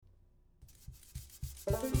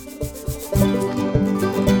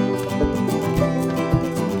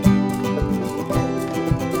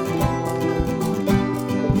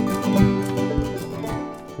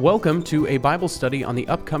Welcome to a Bible study on the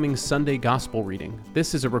upcoming Sunday Gospel reading.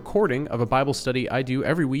 This is a recording of a Bible study I do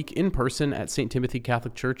every week in person at St. Timothy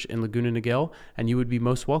Catholic Church in Laguna Niguel, and you would be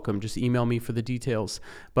most welcome. Just email me for the details.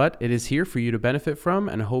 But it is here for you to benefit from,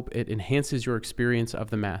 and I hope it enhances your experience of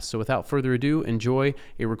the Mass. So without further ado, enjoy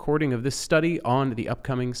a recording of this study on the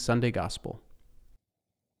upcoming Sunday Gospel.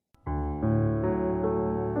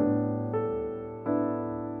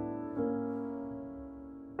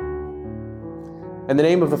 In the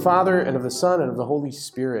name of the Father, and of the Son, and of the Holy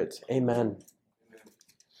Spirit. Amen.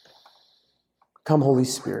 Come, Holy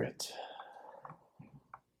Spirit.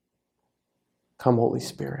 Come, Holy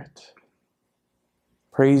Spirit.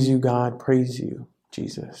 Praise you, God. Praise you,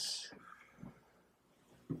 Jesus.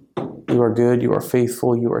 You are good. You are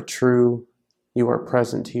faithful. You are true. You are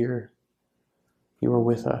present here. You are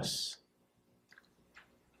with us.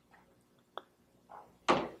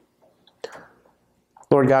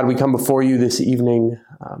 Lord God, we come before you this evening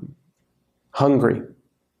hungry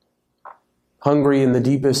in the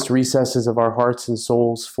deepest recesses of our hearts and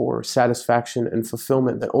souls for satisfaction and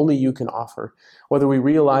fulfillment that only you can offer. Whether we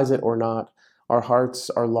realize it or not, our hearts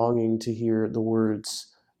are longing to hear the words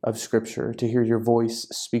of Scripture, to hear your voice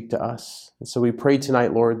speak to us. And so we pray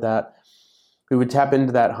tonight, Lord, that we would tap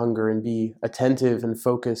into that hunger and be attentive and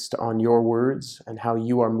focused on your words and how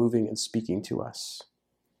you are moving and speaking to us.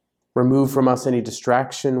 Remove from us any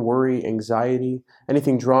distraction, worry, anxiety,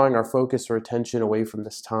 anything drawing our focus or attention away from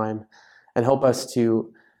this time, and help us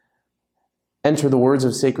to enter the words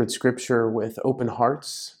of sacred Scripture with open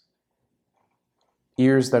hearts,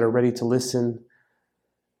 ears that are ready to listen,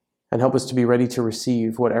 and help us to be ready to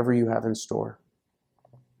receive whatever you have in store.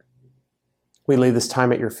 We lay this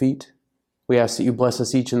time at your feet. We ask that you bless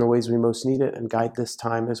us each in the ways we most need it and guide this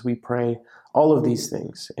time as we pray all of these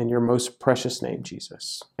things in your most precious name,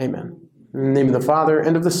 Jesus. Amen. In the name of the Father,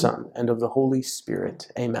 and of the Son, and of the Holy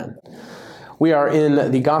Spirit. Amen. We are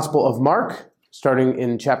in the Gospel of Mark, starting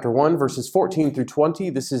in chapter 1, verses 14 through 20.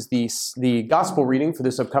 This is the Gospel reading for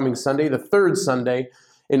this upcoming Sunday, the third Sunday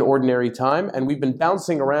in Ordinary Time. And we've been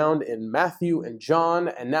bouncing around in Matthew and John,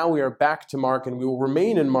 and now we are back to Mark, and we will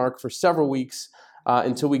remain in Mark for several weeks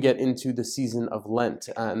until we get into the season of Lent.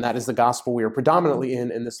 And that is the gospel we are predominantly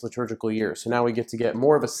in this liturgical year. So now we get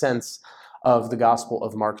more of a sense of the Gospel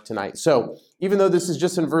of Mark tonight. So even though this is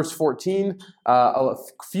just in verse 14, a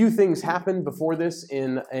few things happened before this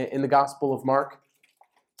in the Gospel of Mark.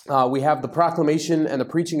 We have the proclamation and the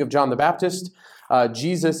preaching of John the Baptist.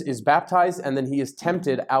 Jesus is baptized, and then he is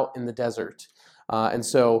tempted out in the desert. And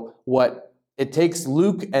so what it takes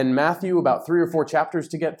Luke and Matthew about 3 or 4 chapters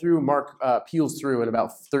to get through, Mark peels through in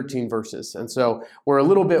about 13 verses. And so we're a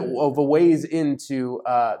little bit of a ways into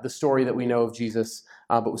the story that we know of Jesus,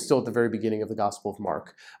 but we're still at the very beginning of the Gospel of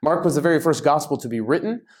Mark. Mark was the very first gospel to be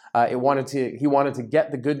written. He wanted to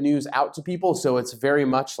get the good news out to people, so it's very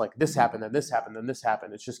much like this happened, then this happened, then this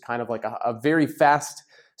happened. It's just kind of like a very fast,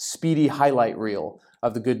 speedy highlight reel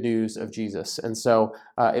of the good news of Jesus. And so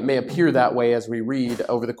it may appear that way as we read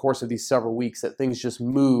over the course of these several weeks, that things just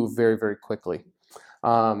move very, very quickly.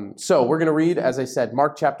 So we're going to read, as I said,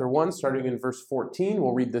 Mark chapter 1, starting in verse 14.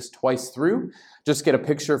 We'll read this twice through, just get a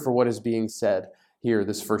picture for what is being said here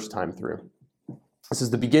this first time through. This is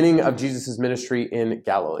the beginning of Jesus' ministry in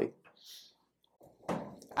Galilee.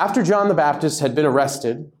 After John the Baptist had been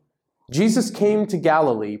arrested, Jesus came to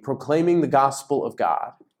Galilee proclaiming the gospel of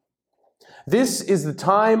God. This is the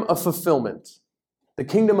time of fulfillment. The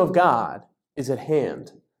kingdom of God is at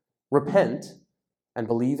hand. Repent and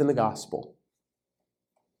believe in the gospel.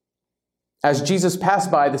 As Jesus passed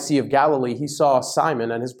by the Sea of Galilee, he saw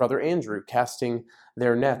Simon and his brother Andrew casting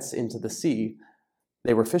their nets into the sea.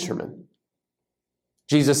 They were fishermen.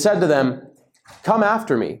 Jesus said to them, "Come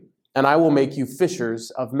after me, and I will make you fishers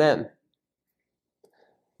of men."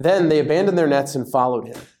 Then they abandoned their nets and followed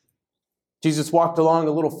him. Jesus walked along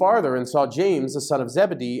a little farther and saw James, the son of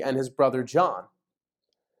Zebedee, and his brother John.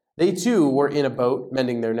 They too were in a boat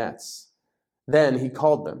mending their nets. Then he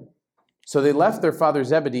called them. So they left their father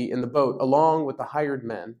Zebedee in the boat along with the hired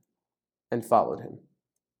men and followed him.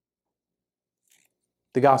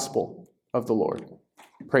 The Gospel of the Lord.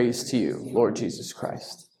 Praise to you, Lord Jesus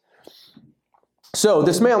Christ. So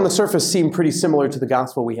this may on the surface seem pretty similar to the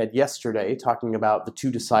gospel we had yesterday, talking about the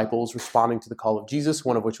 2 disciples responding to the call of Jesus,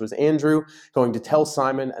 one of which was Andrew, going to tell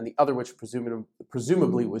Simon, and the other which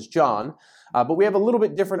presumably was John. But we have a little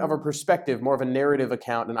bit different of a perspective, more of a narrative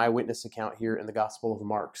account, an eyewitness account here in the Gospel of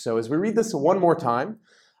Mark. So as we read this one more time,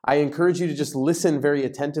 I encourage you to just listen very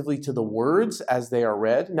attentively to the words as they are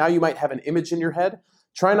read. Now you might have an image in your head.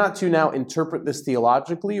 Try not to now interpret this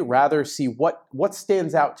theologically, rather see what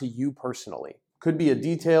stands out to you personally. Could be a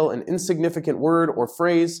detail, an insignificant word or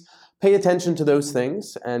phrase. Pay attention to those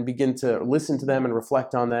things and begin to listen to them and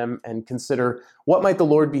reflect on them and consider what might the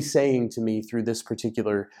Lord be saying to me through this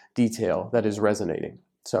particular detail that is resonating.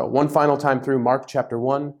 So one final time through Mark chapter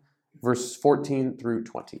 1, verse 14 through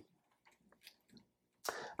 20.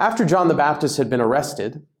 After John the Baptist had been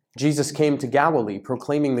arrested, Jesus came to Galilee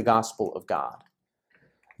proclaiming the gospel of God.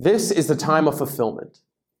 This is the time of fulfillment.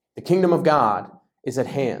 The kingdom of God is at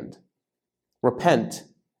hand. Repent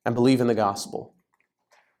and believe in the gospel.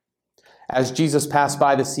 As Jesus passed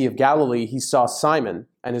by the Sea of Galilee, he saw Simon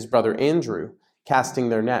and his brother Andrew casting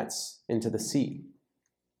their nets into the sea.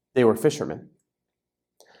 They were fishermen.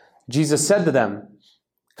 Jesus said to them,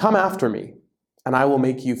 "Come after me, and I will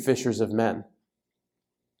make you fishers of men."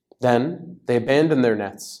 Then they abandoned their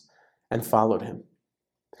nets and followed him.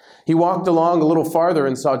 He walked along a little farther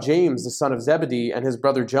and saw James, the son of Zebedee, and his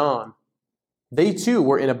brother John. They too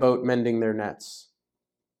were in a boat mending their nets.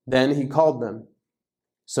 Then he called them.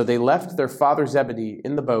 So they left their father Zebedee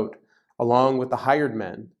in the boat along with the hired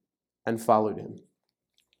men and followed him.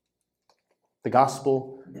 The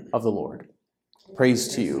gospel of the Lord. Praise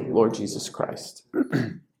to you, Lord Jesus Christ.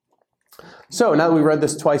 So now that we've read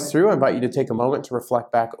this twice through, I invite you to take a moment to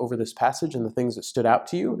reflect back over this passage and the things that stood out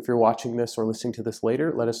to you. If you're watching this or listening to this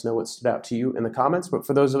later, let us know what stood out to you in the comments. But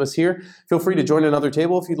for those of us here, feel free to join another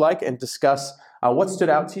table if you'd like and discuss what stood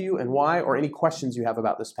out to you and why, or any questions you have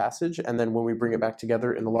about this passage. And then when we bring it back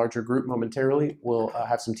together in the larger group momentarily, we'll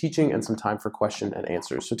have some teaching and some time for question and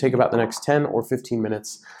answers. So take about the next 10 or 15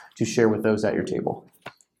 minutes to share with those at your table.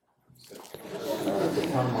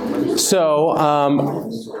 So,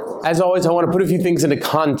 as always, I want to put a few things into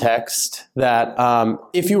context that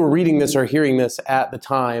if you were reading this or hearing this at the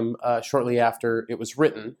time, shortly after it was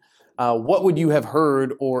written, what would you have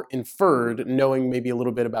heard or inferred, knowing maybe a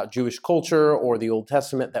little bit about Jewish culture or the Old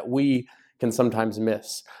Testament that we can sometimes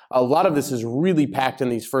miss? A lot of this is really packed in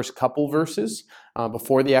these first couple verses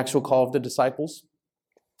before the actual call of the disciples.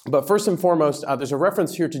 But first and foremost, there's a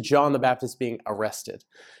reference here to John the Baptist being arrested.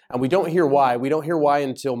 And we don't hear why. We don't hear why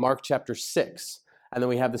until Mark chapter 6. And then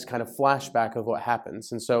we have this kind of flashback of what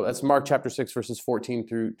happens. And so that's Mark chapter 6, verses 14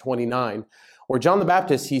 through 29, where John the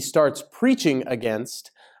Baptist, he starts preaching against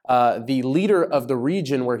the leader of the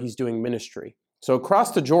region where he's doing ministry. So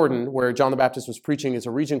across the Jordan, where John the Baptist was preaching, is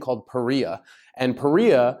a region called Perea. And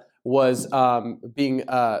Perea was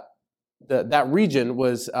that region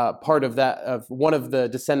was part of one of the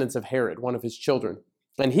descendants of Herod, one of his children.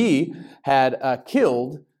 And he had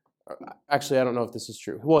killed, actually, I don't know if this is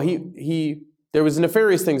true. Well, there was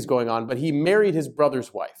nefarious things going on, but he married his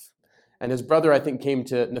brother's wife. And his brother, I think, came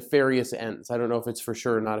to nefarious ends. I don't know if it's for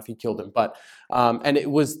sure or not if he killed him. But and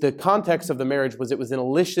it was the context of the marriage was it was an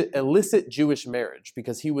illicit Jewish marriage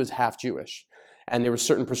because he was half Jewish. And there were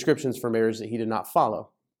certain prescriptions for marriage that he did not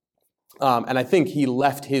follow. And I think he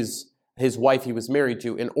left his wife he was married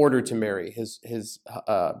to in order to marry his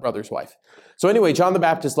brother's wife. So anyway, John the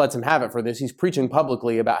Baptist lets him have it for this. He's preaching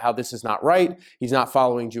publicly about how this is not right. He's not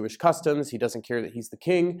following Jewish customs. He doesn't care that he's the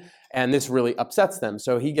king. And this really upsets them.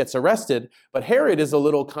 So he gets arrested. But Herod is a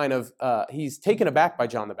little kind of, he's taken aback by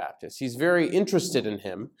John the Baptist. He's very interested in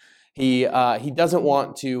him. He doesn't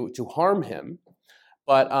want to harm him.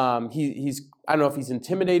 But he's, I don't know if he's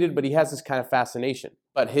intimidated, but he has this kind of fascination.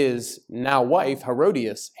 But his now wife,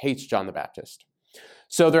 Herodias, hates John the Baptist.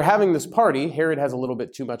 So they're having this party. Herod has a little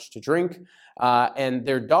bit too much to drink. And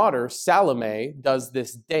their daughter, Salome, does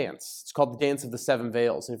this dance. It's called the Dance of the Seven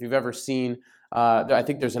Veils. And if you've ever seen, I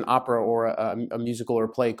think there's an opera or a musical or a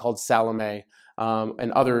play called Salome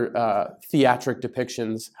and other theatric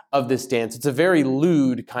depictions of this dance. It's a very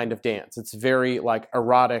lewd kind of dance. It's very like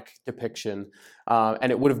erotic depiction.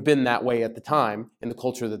 And it would have been that way at the time in the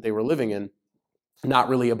culture that they were living in. Not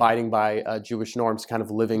really abiding by Jewish norms, kind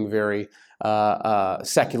of living very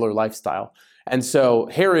secular lifestyle. And so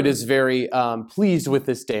Herod is very pleased with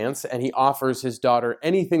this dance, and he offers his daughter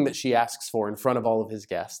anything that she asks for in front of all of his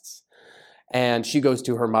guests. And she goes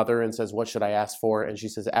to her mother and says, "What should I ask for?" And she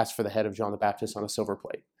says, "Ask for the head of John the Baptist on a silver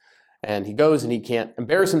plate." And he goes and he can't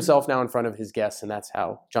embarrass himself now in front of his guests, and that's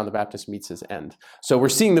how John the Baptist meets his end. So we're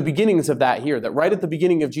seeing the beginnings of that here, that right at the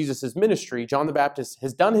beginning of Jesus' ministry, John the Baptist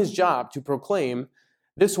has done his job to proclaim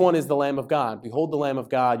This one is the Lamb of God. Behold the Lamb of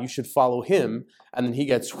God. You should follow him. And then he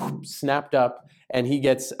gets snapped up, and he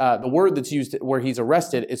gets, the word that's used where he's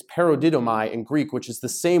arrested is paradidomai in Greek, which is the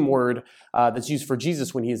same word that's used for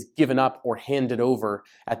Jesus when he is given up or handed over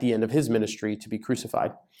at the end of his ministry to be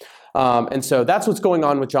crucified. And so that's what's going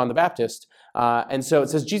on with John the Baptist. And so it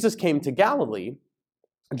says Jesus came to Galilee.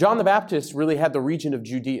 John the Baptist really had the region of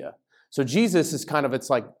Judea. So Jesus is kind of, it's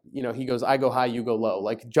like, he goes, I go high, you go low.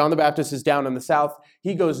 Like John the Baptist is down in the south.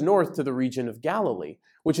 He goes north to the region of Galilee,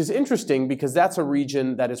 which is interesting because that's a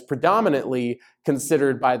region that is predominantly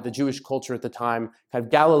considered by the Jewish culture at the time, kind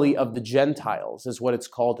of Galilee of the Gentiles is what it's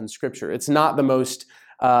called in Scripture. It's not the most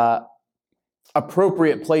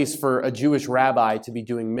appropriate place for a Jewish rabbi to be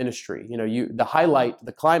doing ministry. The highlight,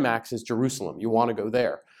 the climax is Jerusalem. You want to go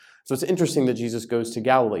there. So it's interesting that Jesus goes to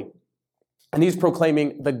Galilee. And he's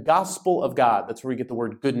proclaiming the gospel of God. That's where we get the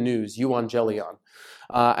word good news, euangelion.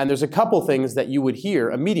 And there's a couple things that you would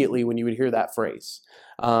hear immediately when you would hear that phrase.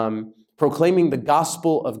 Proclaiming the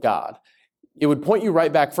gospel of God. It would point you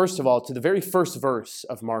right back, first of all, to the very first verse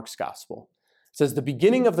of Mark's gospel. It says, the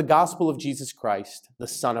beginning of the gospel of Jesus Christ, the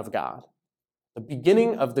Son of God. The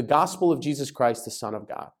beginning of the gospel of Jesus Christ, the Son of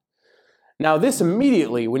God. Now this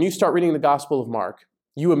immediately, when you start reading the gospel of Mark,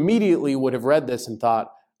 you immediately would have read this and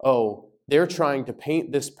thought, oh, they're trying to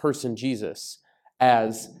paint this person, Jesus,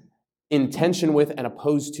 as in tension with and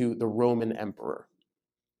opposed to the Roman emperor.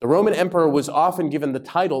 The Roman emperor was often given the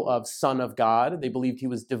title of Son of God. They believed he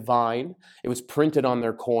was divine. It was printed on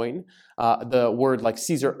their coin. The word like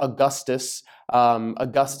Caesar Augustus,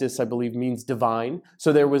 Augustus, I believe, means divine.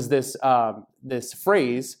 So there was this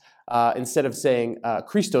phrase, instead of saying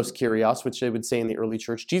Christos Kyrios, which they would say in the early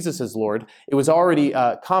church, Jesus is Lord, it was already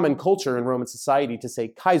common culture in Roman society to say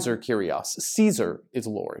Kaiser Kyrios, Caesar is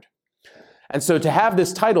Lord. And so to have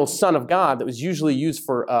this title, Son of God, that was usually used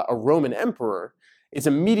for a Roman emperor, is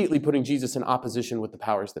immediately putting Jesus in opposition with the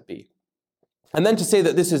powers that be. And then to say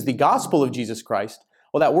that this is the gospel of Jesus Christ,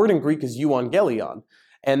 well, that word in Greek is euangelion.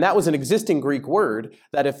 And that was an existing Greek word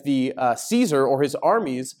that if the Caesar or his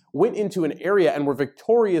armies went into an area and were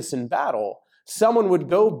victorious in battle, someone would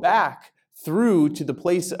go back through to the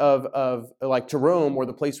place of like to Rome or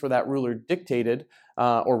the place where that ruler dictated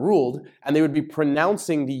or ruled, and they would be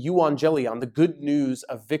pronouncing the euangelion, the good news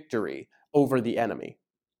of victory over the enemy.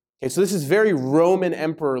 Okay, so this is very Roman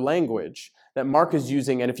emperor language that Mark is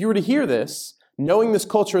using. And if you were to hear this, knowing this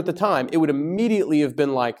culture at the time, it would immediately have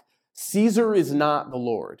been like, Caesar is not the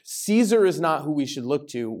Lord. Caesar is not who we should look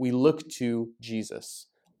to. We look to Jesus.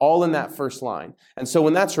 All in that first line. And so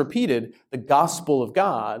when that's repeated, the gospel of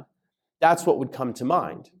God, that's what would come to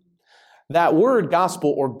mind. That word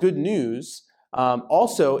gospel or good news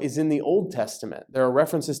also is in the Old Testament. There are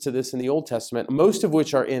references to this in the Old Testament, most of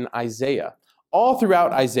which are in Isaiah. All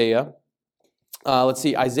throughout Isaiah,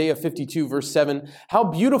 Isaiah 52, verse 7, how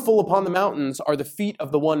beautiful upon the mountains are the feet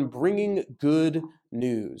of the one bringing good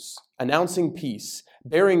news, announcing peace,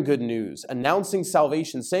 bearing good news, announcing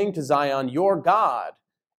salvation, saying to Zion, your God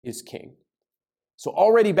is king. So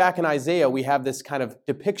already back in Isaiah, we have this kind of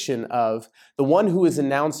depiction of the one who is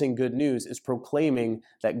announcing good news is proclaiming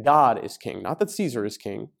that God is king. Not that Caesar is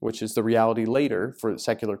king, which is the reality later for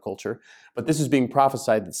secular culture, but this is being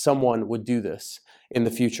prophesied that someone would do this in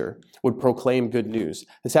the future, would proclaim good news.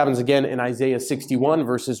 This happens again in Isaiah 61,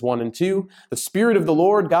 verses 1 and 2. The Spirit of the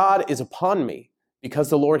Lord God is upon me,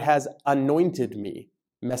 because the Lord has anointed me.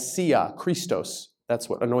 Messiah, Christos. That's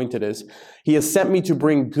what anointed is. He has sent me to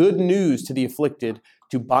bring good news to the afflicted,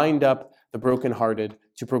 to bind up the brokenhearted,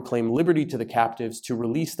 to proclaim liberty to the captives, to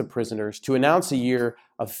release the prisoners, to announce a year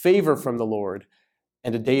of favor from the Lord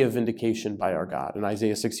and a day of vindication by our God. And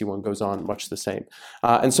Isaiah 61 goes on much the same.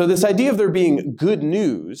 And so this idea of there being good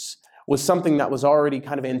news was something that was already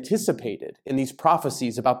kind of anticipated in these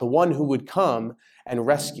prophecies about the one who would come and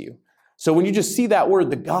rescue. So when you just see that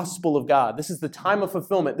word, the gospel of God, this is the time of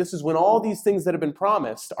fulfillment. This is when all these things that have been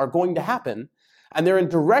promised are going to happen. And they're in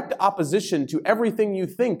direct opposition to everything you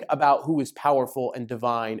think about who is powerful and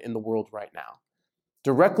divine in the world right now.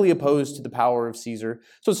 Directly opposed to the power of Caesar.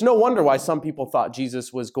 So it's no wonder why some people thought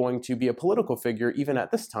Jesus was going to be a political figure even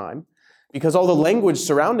at this time, because all the language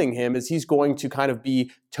surrounding him is he's going to kind of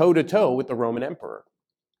be toe-to-toe with the Roman emperor.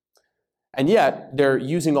 And yet, they're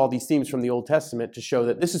using all these themes from the Old Testament to show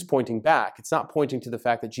that this is pointing back. It's not pointing to the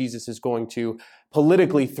fact that Jesus is going to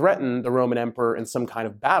politically threaten the Roman emperor in some kind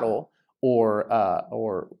of battle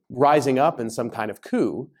or rising up in some kind of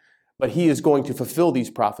coup, but he is going to fulfill these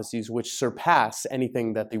prophecies which surpass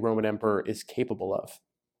anything that the Roman emperor is capable of.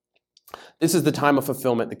 This is the time of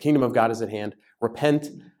fulfillment. The kingdom of God is at hand. Repent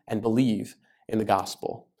and believe in the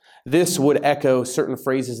gospel. This would echo certain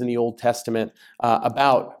phrases in the Old Testament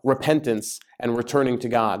about repentance and returning to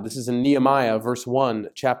God. This is in Nehemiah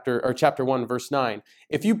chapter 1, verse 9.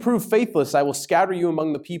 If you prove faithless, I will scatter you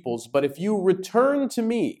among the peoples, but if you return to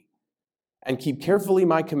me and keep carefully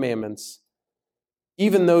my commandments,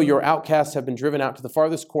 even though your outcasts have been driven out to the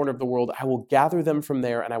farthest corner of the world, I will gather them from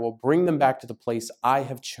there and I will bring them back to the place I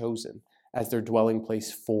have chosen as their dwelling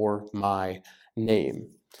place for my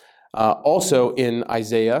name. Also in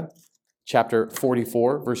Isaiah chapter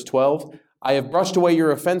 44, verse 12, I have brushed away your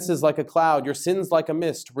offenses like a cloud, your sins like a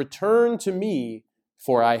mist. Return to me,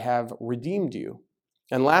 for I have redeemed you.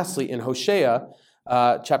 And lastly, in Hosea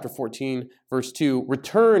chapter 14, verse 2,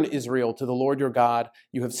 return, Israel, to the Lord your God.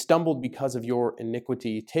 You have stumbled because of your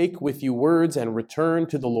iniquity. Take with you words and return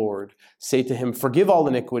to the Lord. Say to him, forgive all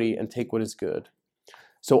iniquity and take what is good.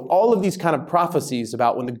 So all of these kind of prophecies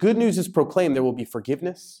about when the good news is proclaimed, there will be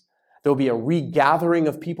forgiveness. There will be a regathering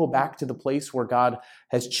of people back to the place where God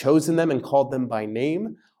has chosen them and called them by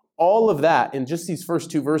name. All of that in just these first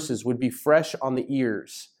two verses would be fresh on the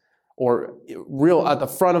ears or real at the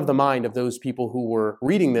front of the mind of those people who were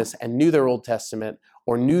reading this and knew their Old Testament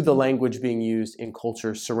or knew the language being used in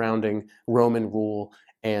culture surrounding Roman rule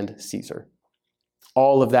and Caesar.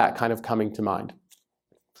 All of that kind of coming to mind.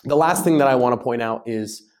 The last thing that I want to point out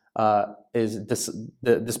is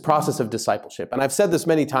this process of discipleship. And I've said this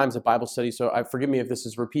many times at Bible study, so forgive me if this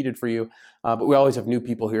is repeated for you, but we always have new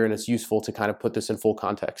people here, and it's useful to kind of put this in full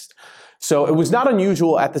context. So it was not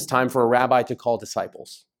unusual at this time for a rabbi to call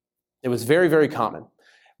disciples. It was very, very common.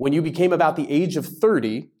 When you became about the age of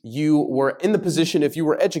 30, you were in the position, if you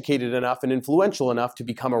were educated enough and influential enough, to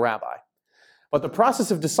become a rabbi. But the process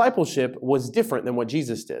of discipleship was different than what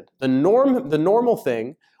Jesus did. The normal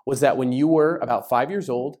thing was that when you were about 5 years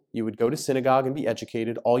old, you would go to synagogue and be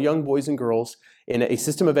educated, all young boys and girls, in a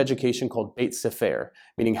system of education called Beit Sefer,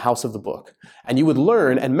 meaning house of the book. And you would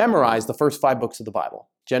learn and memorize the first 5 books of the Bible: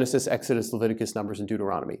 Genesis, Exodus, Leviticus, Numbers, and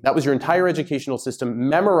Deuteronomy. That was your entire educational system,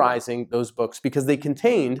 memorizing those books because they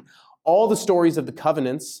contained all the stories of the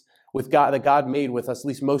covenants with God that God made with us, at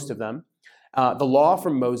least most of them, the law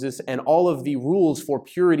from Moses, and all of the rules for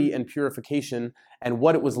purity and purification and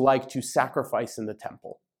what it was like to sacrifice in the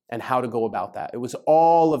temple and how to go about that. It was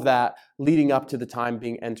all of that leading up to the time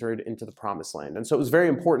being entered into the promised land. And so it was very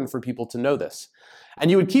important for people to know this.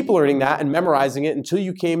 And you would keep learning that and memorizing it until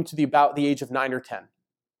you came to about the age of 9 or 10.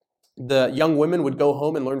 The young women would go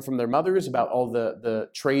home and learn from their mothers about all the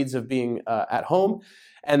trades of being at home.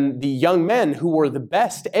 And the young men who were the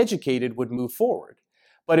best educated would move forward.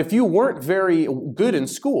 But if you weren't very good in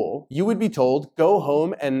school, you would be told, go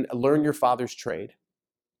home and learn your father's trade.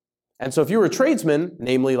 And so if you were a tradesman,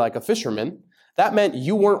 namely like a fisherman, that meant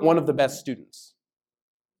you weren't one of the best students.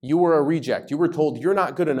 You were a reject. You were told, you're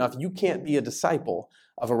not good enough. You can't be a disciple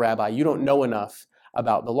of a rabbi. You don't know enough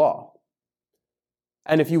about the law.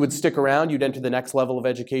 And if you would stick around, you'd enter the next level of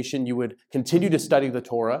education. You would continue to study the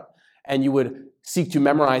Torah, and you would seek to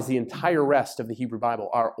memorize the entire rest of the Hebrew Bible,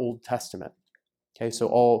 our Old Testament. Okay, so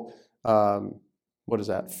all, what is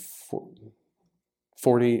that?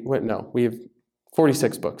 40, wait, no, we have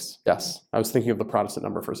 46 books. Yes, I was thinking of the Protestant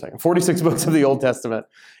number for a second. 46 books of the Old Testament.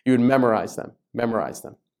 You would memorize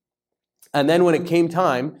them. And then when it came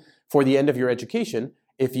time for the end of your education,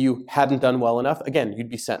 if you hadn't done well enough, again, you'd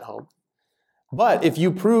be sent home. But if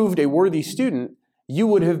you proved a worthy student, you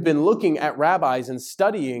would have been looking at rabbis and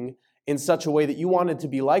studying in such a way that you wanted to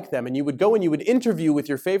be like them. And you would go and you would interview with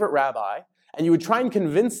your favorite rabbi, and you would try and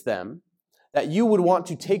convince them that you would want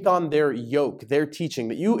to take on their yoke, their teaching,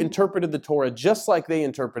 that you interpreted the Torah just like they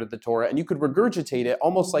interpreted the Torah, and you could regurgitate it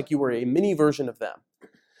almost like you were a mini version of them.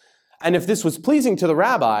 And if this was pleasing to the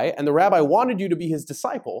rabbi, and the rabbi wanted you to be his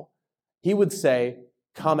disciple, he would say,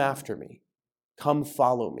 come after me, come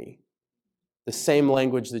follow me. The same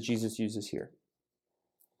language that Jesus uses here.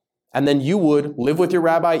 And then you would live with your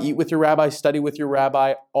rabbi, eat with your rabbi, study with your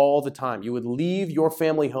rabbi all the time. You would leave your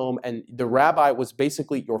family home, and the rabbi was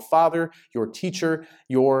basically your father, your teacher,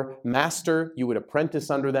 your master. You would apprentice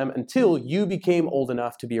under them until you became old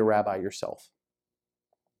enough to be a rabbi yourself.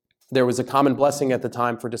 There was a common blessing at the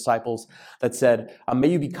time for disciples that said, may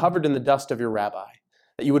you be covered in the dust of your rabbi,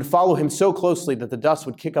 that you would follow him so closely that the dust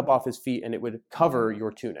would kick up off his feet and it would cover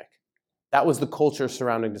your tunic. That was the culture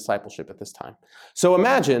surrounding discipleship at this time. So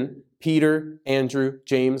imagine Peter, Andrew,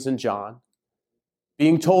 James, and John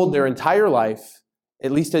being told their entire life,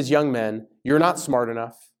 at least as young men, you're not smart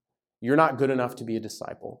enough. You're not good enough to be a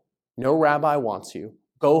disciple. No rabbi wants you.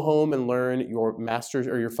 Go home and learn your master's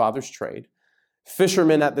or your father's trade.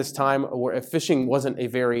 Fishermen at this time, fishing wasn't a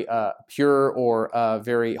very pure or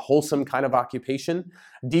very wholesome kind of occupation.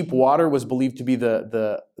 Deep water was believed to be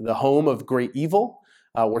the home of great evil,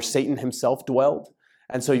 where Satan himself dwelled.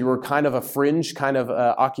 And so you were kind of a fringe kind of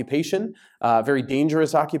occupation, very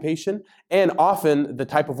dangerous occupation. And often the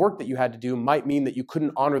type of work that you had to do might mean that you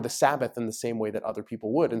couldn't honor the Sabbath in the same way that other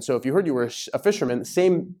people would. And so if you heard you were a fisherman, the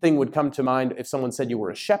same thing would come to mind if someone said you were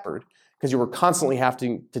a shepherd, because you were constantly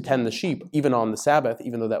having to tend the sheep, even on the Sabbath,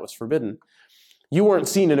 even though that was forbidden. You weren't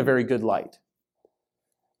seen in a very good light.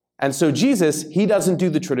 And so Jesus, he doesn't do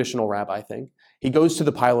the traditional rabbi thing. He goes to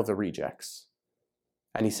the pile of the rejects,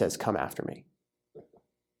 and he says, come after me.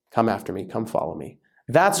 Come after me, come follow me.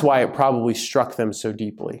 That's why it probably struck them so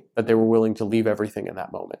deeply that they were willing to leave everything in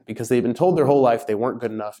that moment, because they'd been told their whole life they weren't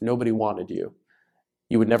good enough, nobody wanted you.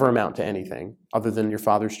 You would never amount to anything other than your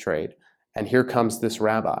father's trade. And here comes this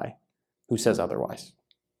rabbi who says otherwise.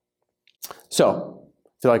 So,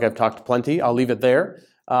 I feel like I've talked plenty. I'll leave it there.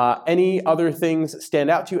 Any other things stand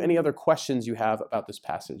out to you? Any other questions you have about this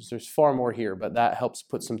passage? There's far more here, but that helps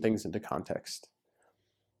put some things into context.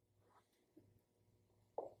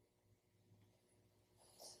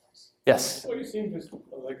 Yes? Well, you seem there's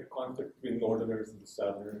like a conflict between northerners and the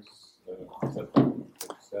southerners. Is that what you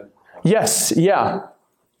said? Yes, yeah.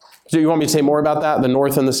 So you want me to say more about that, the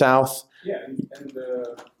north and the south? Yeah, and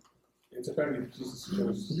it's apparently Jesus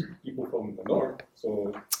chose people from the north,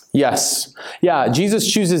 so... Yes. Yeah,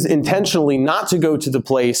 Jesus chooses intentionally not to go to the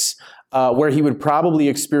place where he would probably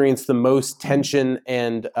experience the most tension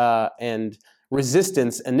and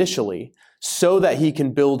resistance initially, so that he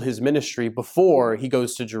can build his ministry before he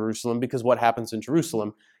goes to Jerusalem, because what happens in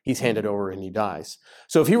Jerusalem, he's handed over and he dies.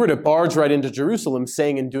 So if he were to barge right into Jerusalem,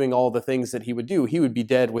 saying and doing all the things that he would do, he would be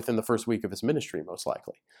dead within the first week of his ministry, most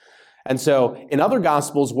likely. And so in other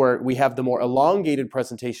Gospels where we have the more elongated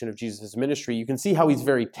presentation of Jesus' ministry, you can see how he's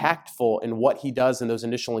very tactful in what he does in those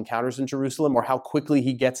initial encounters in Jerusalem, or how quickly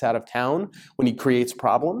he gets out of town when he creates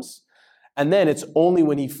problems. And then it's only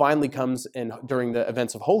when he finally comes in during the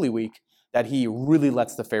events of Holy Week that he really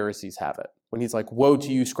lets the Pharisees have it. When he's like, woe to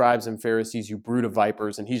you, scribes and Pharisees, you brood of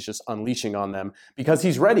vipers, and he's just unleashing on them, because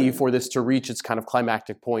he's ready for this to reach its kind of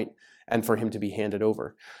climactic point and for him to be handed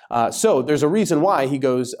over. So there's a reason why he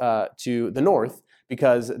goes to the north,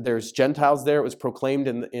 because there's Gentiles there. It was proclaimed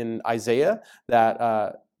in Isaiah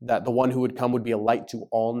that the one who would come would be a light to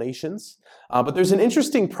all nations. But there's an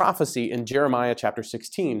interesting prophecy in Jeremiah chapter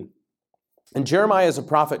 16. And Jeremiah is a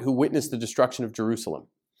prophet who witnessed the destruction of Jerusalem.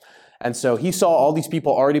 And so he saw all these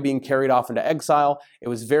people already being carried off into exile. It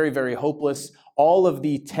was very, very hopeless. All of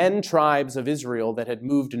the 10 tribes of Israel that had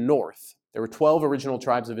moved north, there were 12 original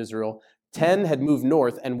tribes of Israel, 10 had moved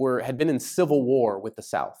north and had been in civil war with the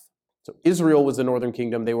south. So Israel was the northern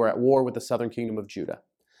kingdom. They were at war with the southern kingdom of Judah.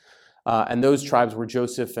 And those tribes were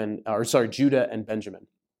Judah and Benjamin.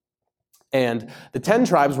 And the 10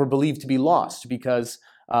 tribes were believed to be lost because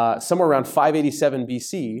somewhere around 587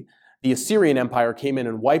 BC, the Assyrian Empire came in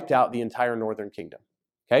and wiped out the entire northern kingdom.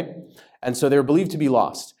 Okay? And so they were believed to be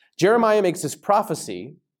lost. Jeremiah makes this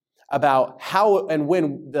prophecy about how and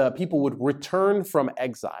when the people would return from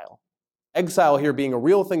exile. Exile here being a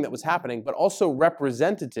real thing that was happening, but also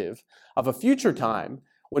representative of a future time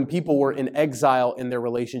when people were in exile in their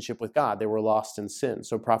relationship with God. They were lost in sin.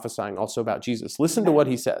 So prophesying also about Jesus. Listen to what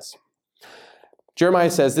he says. Jeremiah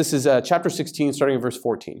says, this is chapter 16, starting in verse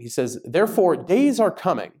 14. He says, therefore, days are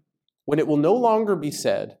coming when it will no longer be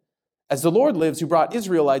said, as the Lord lives who brought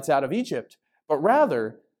Israelites out of Egypt, but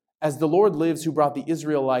rather, as the Lord lives who brought the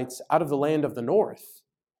Israelites out of the land of the north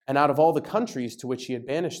and out of all the countries to which he had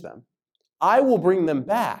banished them. I will bring them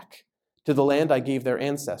back to the land I gave their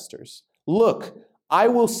ancestors. Look, I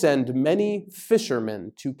will send many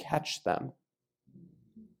fishermen to catch them.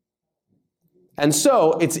 And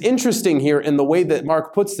so it's interesting here in the way that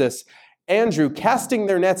Mark puts this. Andrew, casting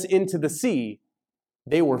their nets into the sea,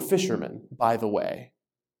 they were fishermen, by the way,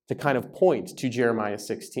 to kind of point to Jeremiah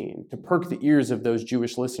 16, to perk the ears of those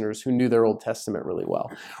Jewish listeners who knew their Old Testament really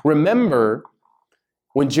well. Remember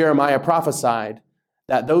when Jeremiah prophesied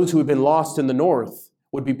that those who had been lost in the north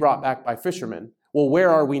would be brought back by fishermen. Well, where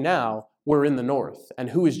are we now? We're in the north. And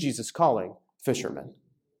who is Jesus calling? Fishermen.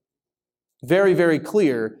 Very, very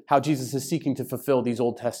clear how Jesus is seeking to fulfill these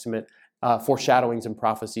Old Testament foreshadowings and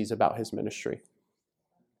prophecies about his ministry.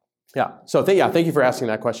 Yeah, so thank you for asking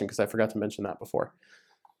that question, because I forgot to mention that before.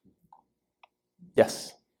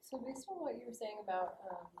 Yes? So based on what you were saying about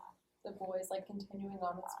the boys like continuing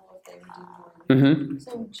on in school if they would do more,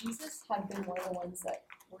 so Jesus had been one of the ones that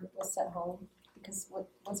was sent home Because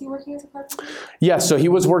was he working as a carpenter? Yes, so he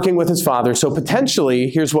was working with his father. So potentially,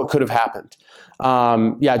 here's what could have happened.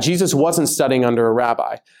 Jesus wasn't studying under a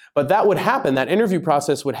rabbi. But that would happen, that interview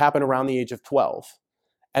process would happen around the age of 12.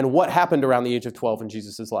 And what happened around the age of 12 in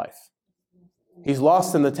Jesus' life? He's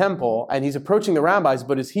lost in the temple, and he's approaching the rabbis,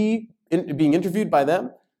 but is he being interviewed by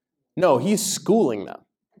them? No, he's schooling them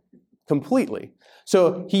completely.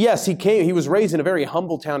 So he was raised in a very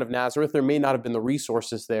humble town of Nazareth. There may not have been the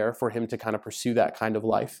resources there for him to kind of pursue that kind of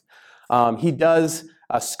life.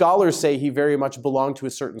 Scholars say he very much belonged to a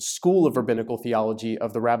certain school of rabbinical theology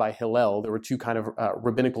of the Rabbi Hillel. There were two kind of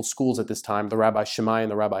rabbinical schools at this time, the Rabbi Shammai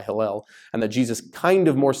and the Rabbi Hillel, and that Jesus kind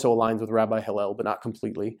of more so aligns with Rabbi Hillel, but not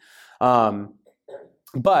completely. But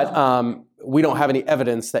we don't have any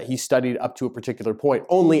evidence that he studied up to a particular point.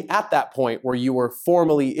 Only at that point where you were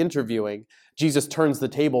formally interviewing, Jesus turns the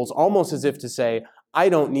tables almost as if to say, I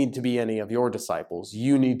don't need to be any of your disciples.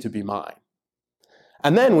 You need to be mine.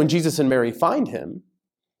 And then when Jesus and Mary find him,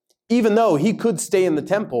 even though he could stay in the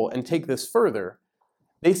temple and take this further,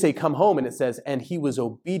 they say, come home, and it says, and he was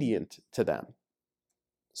obedient to them.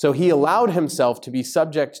 So he allowed himself to be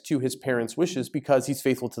subject to his parents' wishes because he's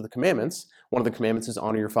faithful to the commandments. One of the commandments is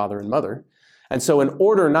honor your father and mother. And so in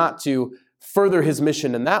order not to further his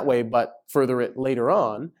mission in that way, but further it later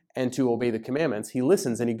on and to obey the commandments, he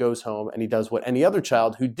listens and he goes home and he does what any other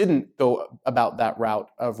child who didn't go about that route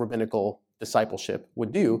of rabbinical discipleship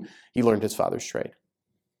would do. He learned his father's trade.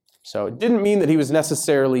 So it didn't mean that he was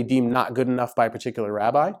necessarily deemed not good enough by a particular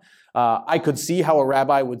rabbi. I could see how a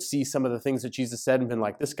rabbi would see some of the things that Jesus said and been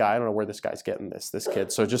like, this guy, I don't know where this guy's getting this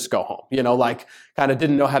kid, so just go home. Kind of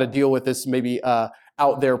didn't know how to deal with this maybe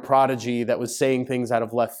out there prodigy that was saying things out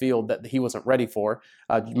of left field that he wasn't ready for,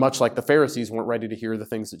 much like the Pharisees weren't ready to hear the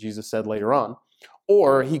things that Jesus said later on.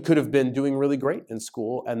 Or he could have been doing really great in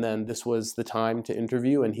school, and then this was the time to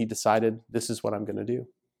interview, and he decided, this is what I'm going to do.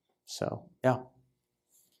 So, yeah.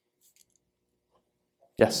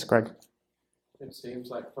 Yes, Greg. It seems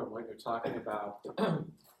like from what you're talking about, the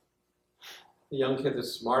young kid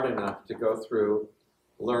is smart enough to go through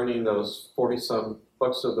learning those 40-some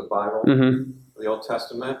books of the Bible, the Old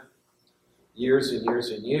Testament, years and years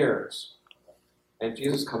and years. And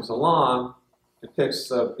Jesus comes along and picks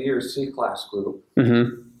the B or C class group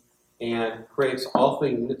and creates all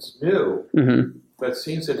things new. But it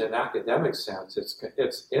seems in an academic sense,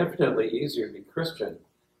 it's infinitely easier to be Christian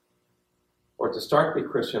or to start to be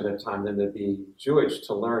Christian at a time than to be Jewish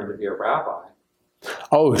to learn to be a rabbi.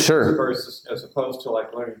 Oh, sure. As opposed to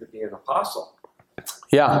like learning to be an apostle.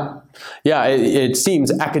 Yeah. It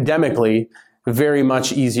seems academically very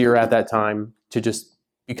much easier at that time to just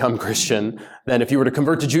become Christian than if you were to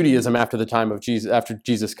convert to Judaism after the time of Jesus, after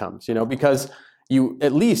Jesus comes, because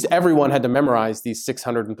at least everyone had to memorize these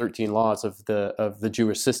 613 laws of the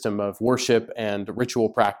Jewish system of worship and ritual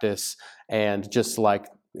practice and just like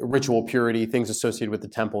ritual purity, things associated with the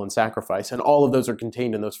temple and sacrifice. And all of those are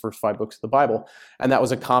contained in those first 5 books of the Bible. And that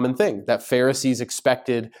was a common thing, that Pharisees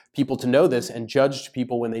expected people to know this and judged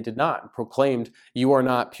people when they did not, and proclaimed, you are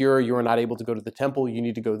not pure, you are not able to go to the temple, you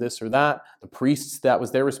need to go this or that. The priests, that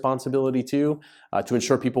was their responsibility too, to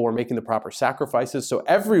ensure people were making the proper sacrifices. So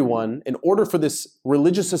everyone, in order for this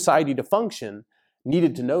religious society to function,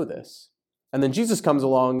 needed to know this. And then Jesus comes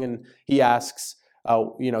along and he asks,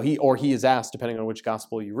 he is asked, depending on which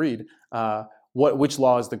gospel you read, which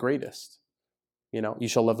law is the greatest? You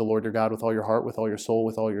shall love the Lord your God with all your heart, with all your soul,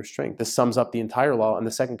 with all your strength. This sums up the entire law, and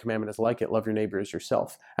the second commandment is like it, love your neighbor as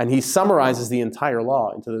yourself. And he summarizes the entire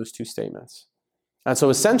law into those 2 statements. And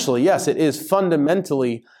so essentially, yes, it is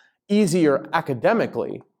fundamentally easier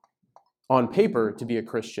academically on paper to be a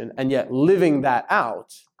Christian, and yet living that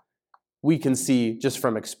out, we can see just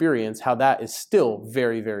from experience how that is still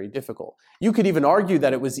very, very difficult. You could even argue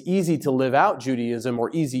that it was easy to live out Judaism,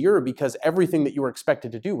 or easier, because everything that you were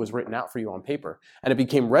expected to do was written out for you on paper. And it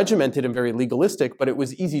became regimented and very legalistic, but it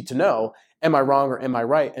was easy to know, am I wrong or am I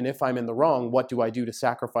right? And if I'm in the wrong, what do I do to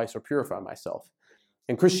sacrifice or purify myself?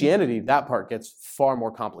 In Christianity, that part gets far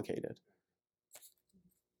more complicated.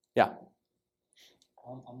 Yeah.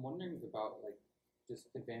 I'm wondering about just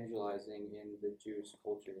evangelizing in the Jewish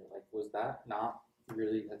culture. Was that not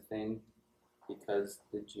really a thing because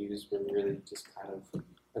the Jews were really just kind of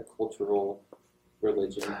a cultural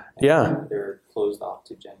religion? And they're closed off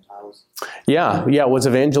to Gentiles. Yeah. Was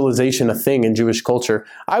evangelization a thing in Jewish culture?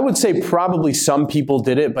 I would say probably some people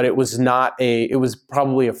did it, but it was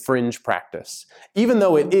probably a fringe practice. Even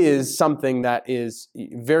though it is something that is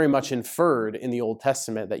very much inferred in the Old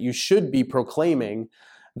Testament, that you should be proclaiming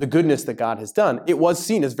the goodness that God has done, it was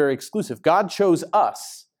seen as very exclusive. God chose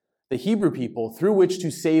us, the Hebrew people, through which to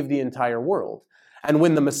save the entire world. And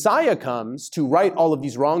when the Messiah comes to right all of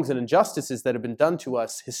these wrongs and injustices that have been done to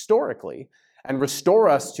us historically and restore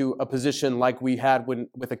us to a position like we had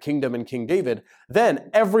with a kingdom in King David,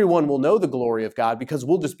 then everyone will know the glory of God because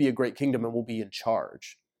we'll just be a great kingdom and we'll be in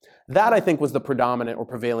charge. That, I think, was the predominant or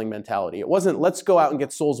prevailing mentality. It wasn't, let's go out and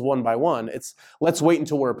get souls one by one. It's, let's wait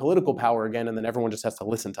until we're a political power again and then everyone just has to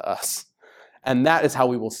listen to us. And that is how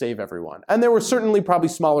we will save everyone. And there were certainly probably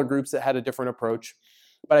smaller groups that had a different approach,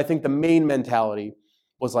 but I think the main mentality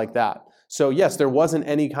was like that. So yes, there wasn't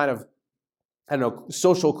any kind of,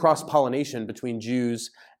 social cross-pollination between Jews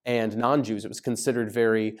and non-Jews. It was considered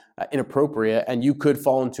very inappropriate, and you could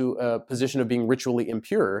fall into a position of being ritually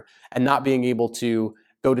impure and not being able to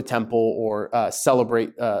go to temple or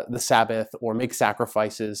celebrate the Sabbath or make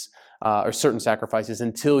sacrifices or certain sacrifices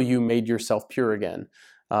until you made yourself pure again.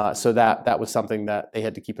 So that was something that they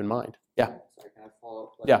had to keep in mind. Yeah. Sorry, can I follow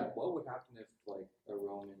up? Yeah. What would happen if a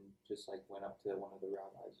Roman just went up to one of the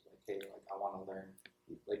rabbis hey, I want to learn?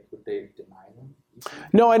 Would they deny them?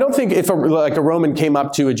 No, I don't think if a Roman came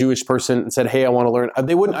up to a Jewish person and said, hey, I want to learn,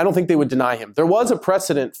 they wouldn't. I don't think they would deny him. There was a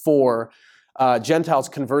precedent for Gentiles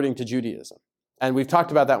converting to Judaism. And we've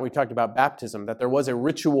talked about that when we talked about baptism, that there was a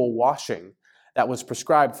ritual washing that was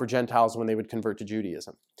prescribed for Gentiles when they would convert to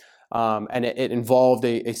Judaism. And it involved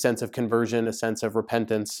a sense of conversion, a sense of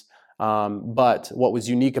repentance. But what was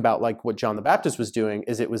unique about what John the Baptist was doing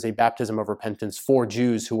is it was a baptism of repentance for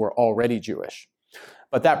Jews who were already Jewish.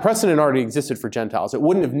 But that precedent already existed for Gentiles. It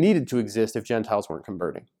wouldn't have needed to exist if Gentiles weren't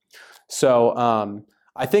converting. So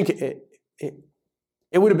I think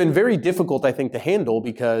it would have been very difficult, I think, to handle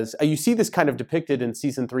because you see this kind of depicted in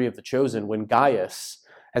season 3 of The Chosen when Gaius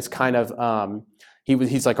has kind of,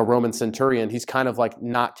 he's like a Roman centurion. He's kind of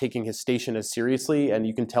not taking his station as seriously, and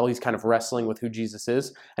you can tell he's kind of wrestling with who Jesus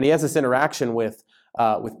is. And he has this interaction with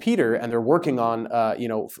Peter, and they're working on,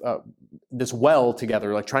 this well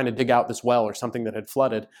together, trying to dig out this well or something that had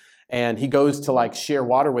flooded. And he goes to share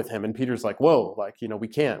water with him, and Peter's like, whoa, we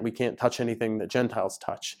can't touch anything that Gentiles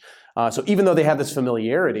touch. So even though they have this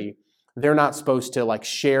familiarity, they're not supposed to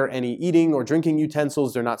share any eating or drinking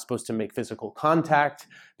utensils. They're not supposed to make physical contact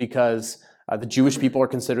because the Jewish people are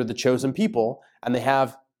considered the chosen people, and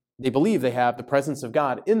they believe they have the presence of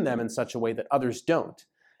God in them in such a way that others don't.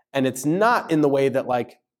 And it's not in the way that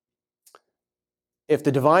if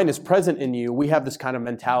the divine is present in you, we have this kind of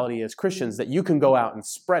mentality as Christians that you can go out and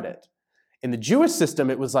spread it. In the Jewish system,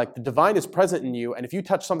 it was the divine is present in you, and if you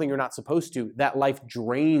touch something you're not supposed to, that life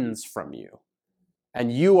drains from you. And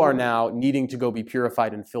you are now needing to go be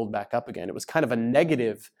purified and filled back up again. It was kind of a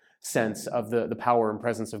negative sense of the power and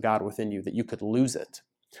presence of God within you, that you could lose it.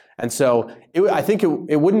 And so I think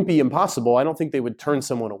it wouldn't be impossible. I don't think they would turn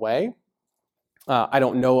someone away. I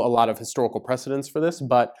don't know a lot of historical precedents for this,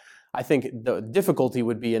 but I think the difficulty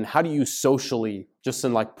would be in how do you socially, just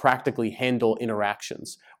in practically handle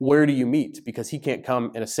interactions? Where do you meet? Because he can't come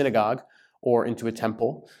in a synagogue or into a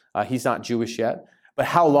temple. He's not Jewish yet. But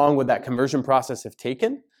how long would that conversion process have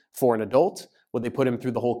taken for an adult? Would they put him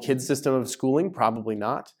through the whole kid system of schooling? Probably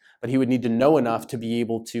not. But he would need to know enough to be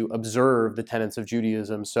able to observe the tenets of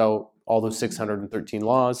Judaism. So all those 613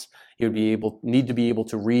 laws, he would need to be able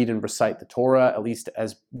to read and recite the Torah, at least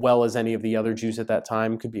as well as any of the other Jews at that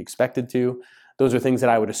time could be expected to. Those are things that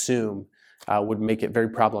I would assume would make it very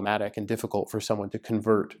problematic and difficult for someone to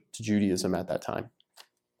convert to Judaism at that time.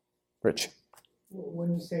 Rich.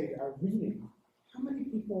 When you say reading, how many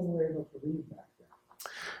people were able to read back then?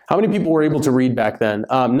 How many people were able to read back then?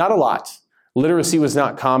 Not a lot. Literacy was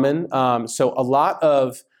not common. So a lot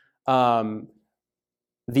of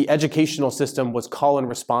the educational system was call and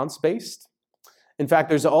response based. In fact,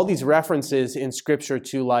 there's all these references in Scripture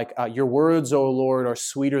to your words, O Lord, are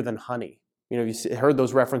sweeter than honey. You heard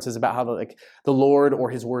those references about how the Lord or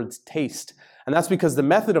his words taste. And that's because the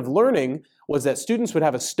method of learning was that students would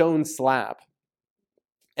have a stone slab.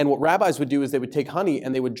 And what rabbis would do is they would take honey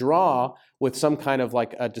and they would draw with some kind of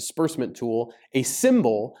a disbursement tool, a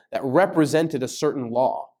symbol that represented a certain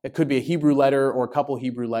law. It could be a Hebrew letter or a couple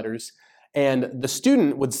Hebrew letters. And the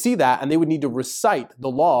student would see that and they would need to recite the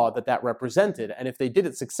law that represented. And if they did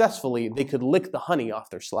it successfully, they could lick the honey off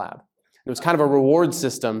their slab. It was kind of a reward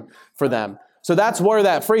system for them. So that's where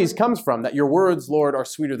that phrase comes from, that your words, Lord, are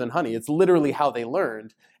sweeter than honey. It's literally how they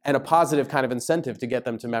learned, and a positive kind of incentive to get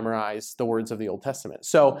them to memorize the words of the Old Testament.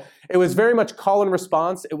 So it was very much call and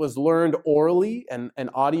response. It was learned orally and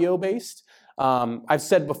audio-based. I've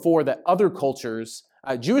said before that other cultures,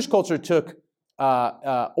 Jewish culture took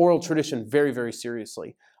oral tradition very, very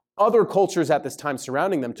seriously. Other cultures at this time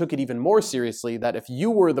surrounding them took it even more seriously, that if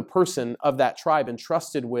you were the person of that tribe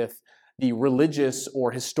entrusted with the religious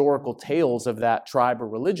or historical tales of that tribe or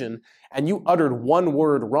religion, and you uttered one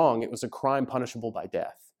word wrong, it was a crime punishable by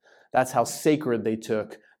death. That's how sacred they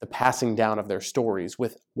took the passing down of their stories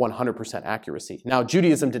with 100% accuracy. Now,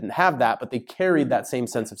 Judaism didn't have that, but they carried that same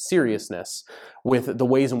sense of seriousness with the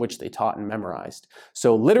ways in which they taught and memorized.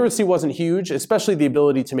 So literacy wasn't huge, especially the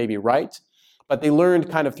ability to maybe write, but they learned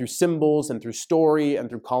kind of through symbols and through story and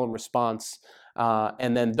through call and response.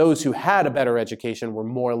 And then those who had a better education were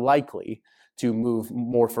more likely to move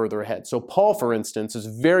more further ahead. So Paul, for instance, is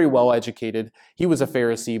very well educated. He was a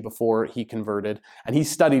Pharisee before he converted, and he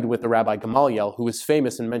studied with the Rabbi Gamaliel, who is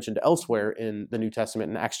famous and mentioned elsewhere in the New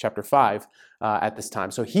Testament in Acts chapter 5 at this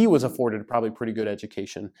time. So he was afforded probably pretty good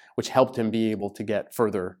education, which helped him be able to get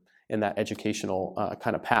further in that educational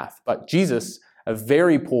kind of path. But Jesus, a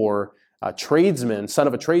very poor tradesman, son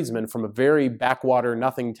of a tradesman from a very backwater,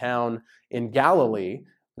 nothing town in Galilee,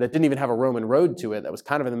 that didn't even have a Roman road to it, that was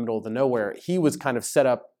kind of in the middle of the nowhere, he was kind of set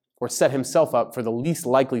himself up for the least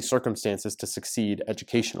likely circumstances to succeed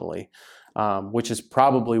educationally, which is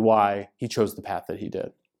probably why he chose the path that he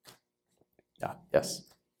did. Yeah, yes?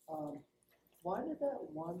 Why did that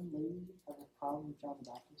one lady have a problem with John the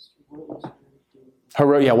Baptist?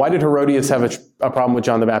 Why did Herodias have a problem with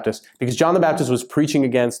John the Baptist? Because John the Baptist was preaching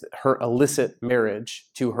against her illicit marriage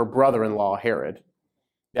to her brother-in-law, Herod.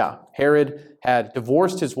 Yeah, Herod had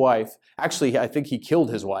divorced his wife. Actually, I think he killed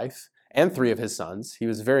his wife and 3 of his sons. He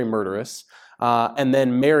was very murderous. And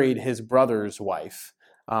then married his brother's wife,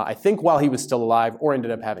 I think while he was still alive, or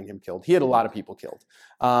ended up having him killed. He had a lot of people killed.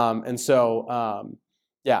 It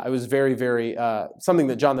was very, very, something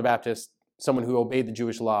that John the Baptist, someone who obeyed the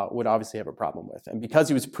Jewish law, would obviously have a problem with. And because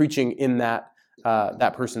he was preaching in that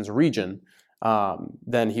person's region,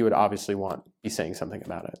 then he would obviously be saying something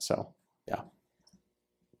about it. So, yeah.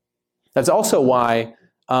 That's also why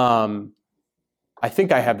I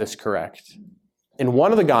think I have this correct. In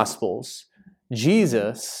one of the Gospels,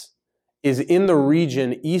 Jesus is in the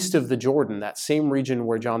region east of the Jordan, that same region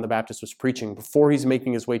where John the Baptist was preaching before he's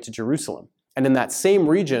making his way to Jerusalem. And in that same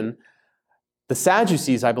region, the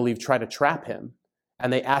Sadducees, I believe, try to trap him,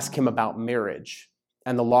 and they ask him about marriage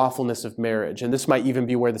and the lawfulness of marriage. And this might even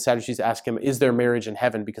be where the Sadducees ask him, is there marriage in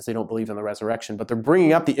heaven, because they don't believe in the resurrection. But they're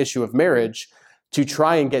bringing up the issue of marriage to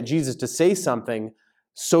try and get Jesus to say something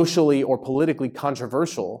socially or politically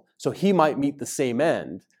controversial, so he might meet the same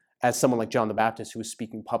end as someone like John the Baptist, who was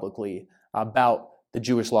speaking publicly about the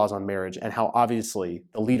Jewish laws on marriage and how obviously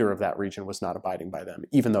the leader of that region was not abiding by them,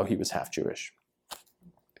 even though he was half Jewish.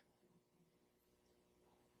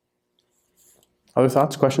 Other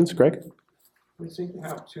thoughts, questions? Greg? We seem to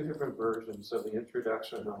have 2 different versions of the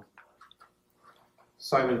introduction of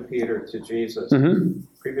Simon Peter to Jesus. Mm-hmm.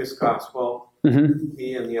 Previous gospel, Mm-hmm.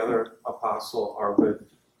 he and the other apostle are with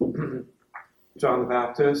John the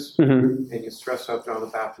Baptist, Mm-hmm. and you stress out John the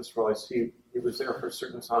Baptist realized he was there for a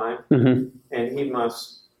certain time, Mm-hmm. and he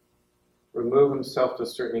must remove himself to a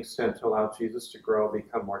certain extent to allow Jesus to grow,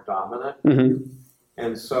 become more dominant. Mm-hmm.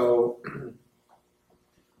 And so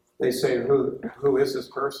they say, who is this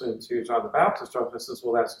person to John the Baptist? John the Baptist says,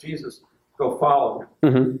 well, that's Jesus. Go follow him.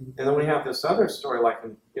 Mm-hmm. And then we have this other story, like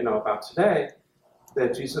about today,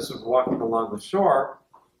 that Jesus is walking along the shore,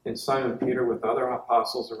 and Simon Peter with other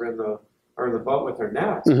apostles are in the boat with their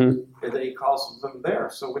nets, Mm-hmm. and then he calls them there.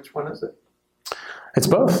 So which one is it? It's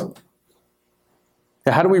both.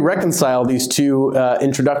 Now, how do we reconcile these 2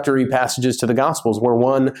 introductory passages to the Gospels, where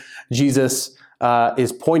one, Jesus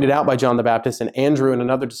is pointed out by John the Baptist, and Andrew and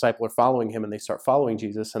another disciple are following him, and they start following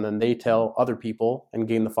Jesus, and then they tell other people and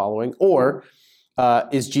gain the following? Or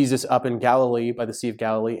is Jesus up in Galilee by the Sea of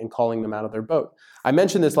Galilee and calling them out of their boat? I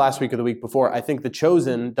mentioned this last week or the week before. I think The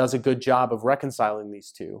Chosen does a good job of reconciling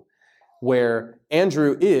these 2, where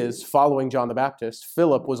Andrew is following John the Baptist.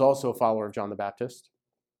 Philip was also a follower of John the Baptist.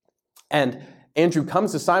 And Andrew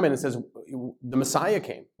comes to Simon and says, the Messiah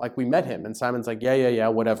came, like we met him. And Simon's like, yeah,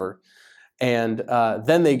 whatever. And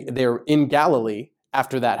then they're in Galilee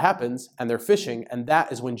after that happens, and they're fishing, and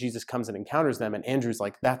that is when Jesus comes and encounters them, and Andrew's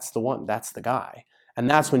like, that's the one, that's the guy. And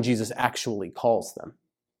that's when Jesus actually calls them.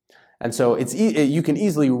 And so you can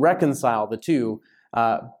easily reconcile the 2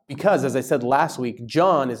 because, as I said last week,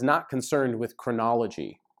 John is not concerned with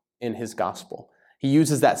chronology in his gospel. He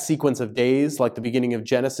uses that sequence of days like the beginning of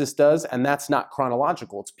Genesis does, and that's not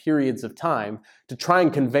chronological. It's periods of time to try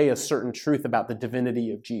and convey a certain truth about the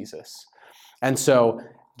divinity of Jesus. And so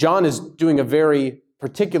John is doing a very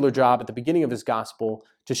particular job at the beginning of his gospel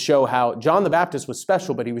to show how John the Baptist was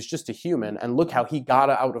special, but he was just a human, and look how he got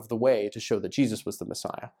out of the way to show that Jesus was the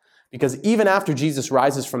Messiah. Because even after Jesus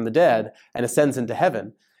rises from the dead and ascends into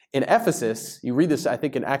heaven, In Ephesus, you read this, I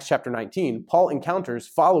think, in Acts chapter 19, Paul encounters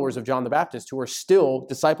followers of John the Baptist who are still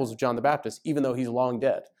disciples of John the Baptist, even though he's long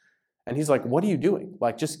dead. And he's like, what are you doing?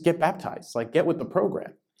 Like, just get baptized. Like, get with the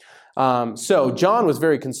program. So John was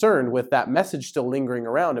very concerned with that message still lingering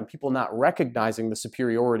around and people not recognizing the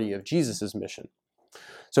superiority of Jesus' mission.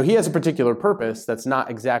 So he has a particular purpose that's not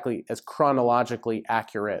exactly as chronologically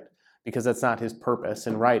accurate, because that's not his purpose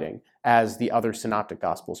in writing, as the other synoptic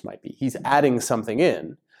gospels might be. He's adding something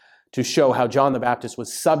in to show how John the Baptist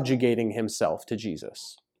was subjugating himself to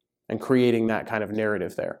Jesus and creating that kind of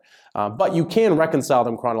narrative there. But you can reconcile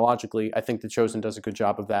them chronologically. I think The Chosen does a good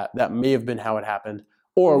job of that. That may have been how it happened.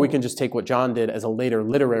 Or we can just take what John did as a later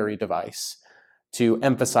literary device to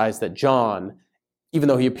emphasize that John, even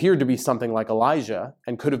though he appeared to be something like Elijah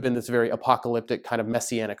and could have been this very apocalyptic kind of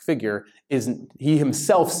messianic figure, he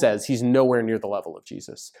himself says he's nowhere near the level of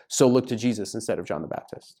Jesus. So look to Jesus instead of John the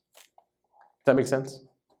Baptist. Does that make sense?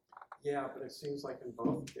 Yeah, but it seems like in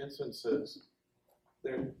both instances,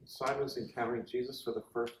 Simon's encountering Jesus for the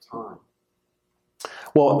first time.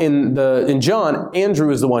 Well, in John, Andrew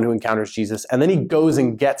is the one who encounters Jesus, and then he goes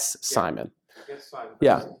and gets Simon. He gets Simon, but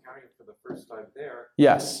Yeah. he's encountering him for the first time there.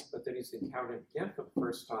 Yes. But then he's encountered again for the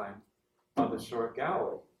first time on the shore of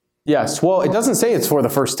Galilee. Yes. Well, it doesn't say it's for the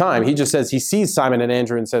first time. He just says he sees Simon and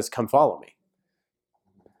Andrew and says, come follow me.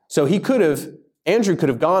 So Andrew could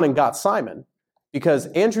have gone and got Simon, because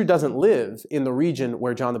Andrew doesn't live in the region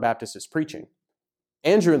where John the Baptist is preaching.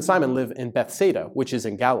 Andrew and Simon live in Bethsaida, which is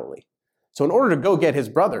in Galilee. So in order to go get his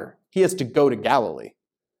brother, he has to go to Galilee.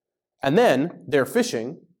 And then they're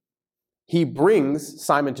fishing. He brings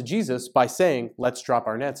Simon to Jesus by saying, let's drop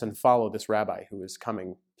our nets and follow this rabbi who is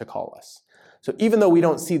coming to call us. So even though we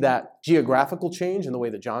don't see that geographical change in the way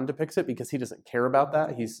that John depicts it, because he doesn't care about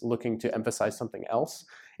that, he's looking to emphasize something else,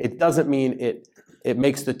 it doesn't mean it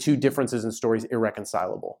makes the two differences in stories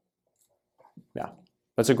irreconcilable. Yeah,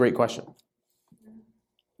 that's a great question.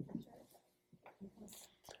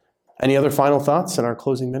 Any other final thoughts in our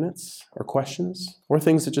closing minutes, or questions, or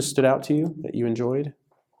things that just stood out to you that you enjoyed?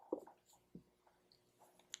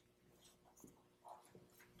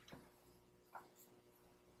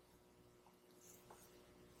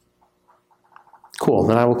 Cool,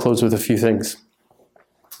 then I will close with a few things.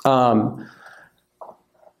 A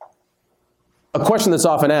question that's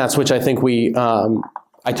often asked, which I think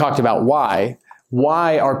I talked about why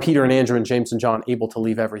are Peter and Andrew and James and John able to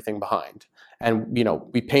leave everything behind? And,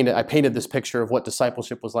 I painted this picture of what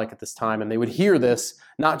discipleship was like at this time, and they would hear this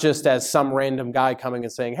not just as some random guy coming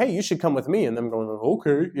and saying, hey, you should come with me, and them going,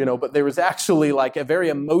 okay, but there was actually like a very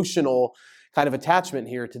emotional kind of attachment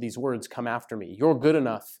here to these words, come after me. You're good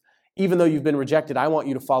enough. Even though you've been rejected, I want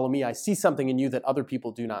you to follow me. I see something in you that other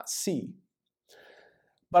people do not see.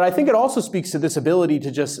 But I think it also speaks to this ability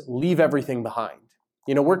to just leave everything behind.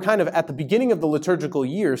 We're kind of at the beginning of the liturgical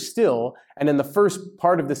year still, and in the first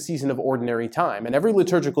part of the season of ordinary time. And every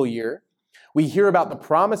liturgical year, we hear about the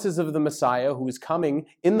promises of the Messiah who is coming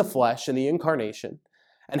in the flesh in the incarnation,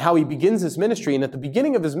 and how he begins his ministry. And at the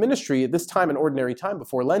beginning of his ministry, at this time in ordinary time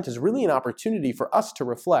before Lent, is really an opportunity for us to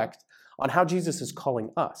reflect on how Jesus is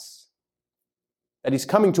calling us. That he's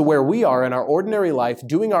coming to where we are in our ordinary life,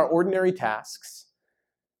 doing our ordinary tasks.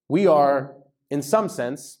 We are, in some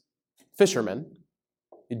sense, fishermen,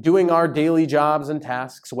 doing our daily jobs and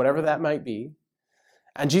tasks, whatever that might be.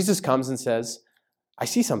 And Jesus comes and says, I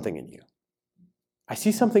see something in you. I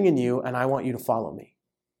see something in you, and I want you to follow me.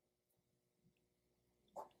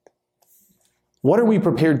 What are we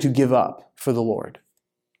prepared to give up for the Lord?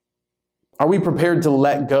 Are we prepared to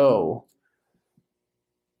let go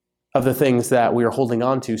of the things that we are holding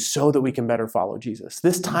on to so that we can better follow Jesus?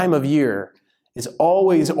 This time of year is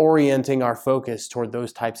always orienting our focus toward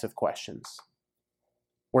those types of questions.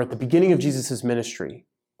 We're at the beginning of Jesus' ministry.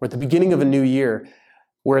 We're at the beginning of a new year.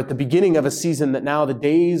 We're at the beginning of a season that now the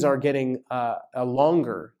days are getting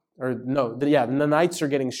longer. The nights are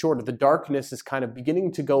getting shorter. The darkness is kind of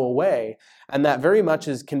beginning to go away. And that very much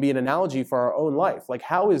can be an analogy for our own life. Like,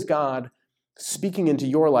 how is God speaking into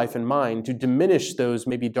your life and mine to diminish those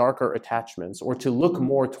maybe darker attachments, or to look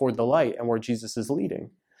more toward the light and where Jesus is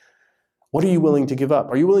leading? What are you willing to give up?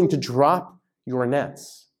 Are you willing to drop your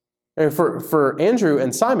nets? And for Andrew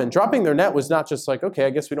and Simon, dropping their net was not just like, okay, I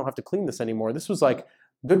guess we don't have to clean this anymore. This was like,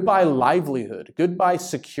 goodbye livelihood, goodbye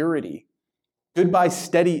security, goodbye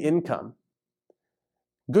steady income,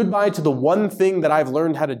 goodbye to the one thing that I've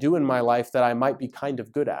learned how to do in my life that I might be kind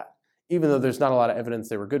of good at, even though there's not a lot of evidence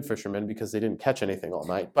they were good fishermen because they didn't catch anything all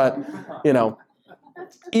night. But,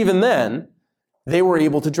 even then, they were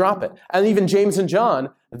able to drop it. And even James and John,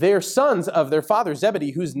 they're sons of their father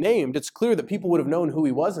Zebedee, who's named. It's clear that people would have known who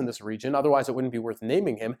he was in this region, otherwise it wouldn't be worth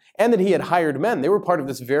naming him, and that he had hired men. They were part of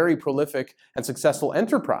this very prolific and successful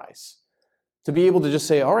enterprise. To be able to just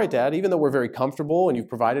say, all right, Dad, even though we're very comfortable and you've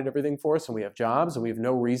provided everything for us and we have jobs and we have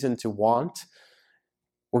no reason to want,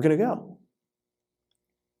 we're going to go.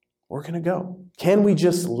 We're going to go. Can we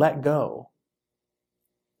just let go?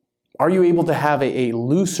 Are you able to have a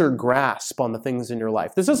looser grasp on the things in your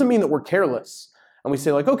life? This doesn't mean that we're careless and we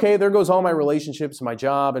say like, okay, there goes all my relationships and my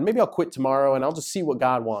job and maybe I'll quit tomorrow and I'll just see what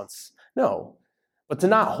God wants. No, but to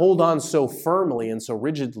not hold on so firmly and so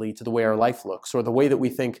rigidly to the way our life looks or the way that we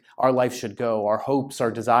think our life should go, our hopes, our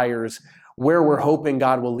desires, where we're hoping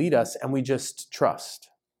God will lead us, and we just trust.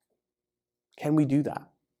 Can we do that?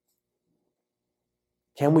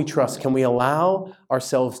 Can we trust? Can we allow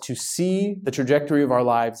ourselves to see the trajectory of our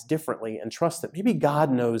lives differently and trust that maybe God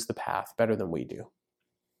knows the path better than we do?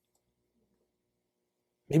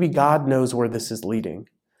 Maybe God knows where this is leading.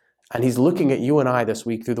 And he's looking at you and I this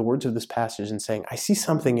week through the words of this passage and saying, I see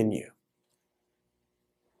something in you.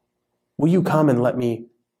 Will you come and let me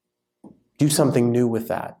do something new with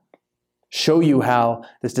that? Show you how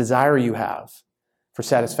this desire you have for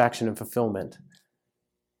satisfaction and fulfillment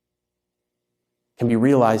can be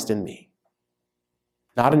realized in me.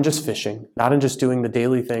 Not in just fishing, not in just doing the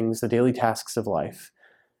daily things, the daily tasks of life,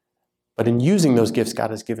 but in using those gifts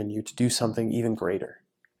God has given you to do something even greater.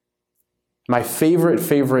 My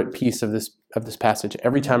favorite piece of this passage,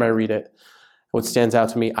 every time I read it, what stands out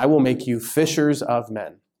to me, I will make you fishers of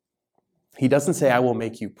men. He doesn't say, I will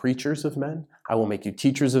make you preachers of men. I will make you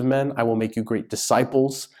teachers of men. I will make you great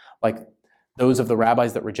disciples like those of the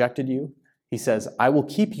rabbis that rejected you. He says, I will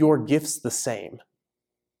keep your gifts the same,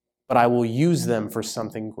 but I will use them for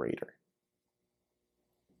something greater.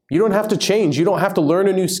 You don't have to change. You don't have to learn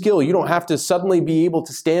a new skill. You don't have to suddenly be able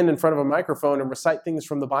to stand in front of a microphone and recite things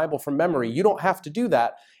from the Bible from memory. You don't have to do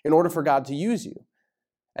that in order for God to use you.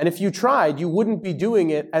 And if you tried, you wouldn't be doing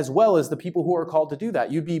it as well as the people who are called to do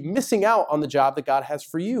that. You'd be missing out on the job that God has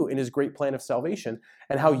for you in his great plan of salvation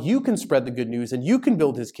and how you can spread the good news and you can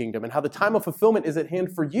build his kingdom and how the time of fulfillment is at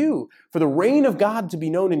hand for you, for the reign of God to be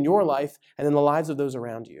known in your life and in the lives of those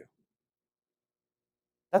around you.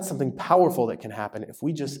 That's something powerful that can happen if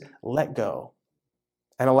we just let go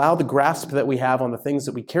and allow the grasp that we have on the things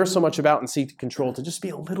that we care so much about and seek to control to just be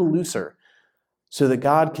a little looser so that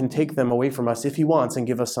God can take them away from us if he wants and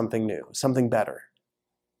give us something new, something better.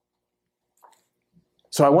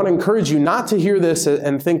 So I want to encourage you not to hear this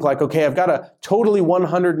and think like, okay, I've got to totally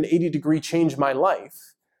 180-degree change my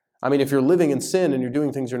life. I mean, if you're living in sin and you're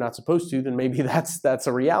doing things you're not supposed to, then maybe that's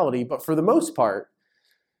a reality. But for the most part,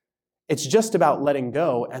 it's just about letting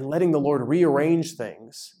go and letting the Lord rearrange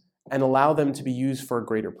things and allow them to be used for a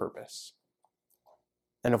greater purpose.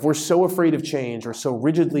 And if we're so afraid of change or so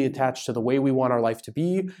rigidly attached to the way we want our life to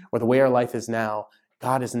be or the way our life is now,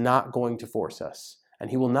 God is not going to force us, and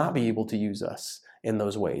he will not be able to use us in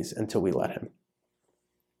those ways until we let him.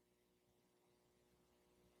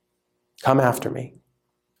 Come after me,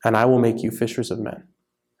 and I will make you fishers of men.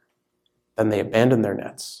 Then they abandoned their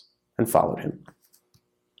nets and followed him.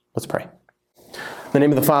 Let's pray. In the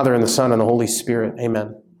name of the Father, and the Son, and the Holy Spirit,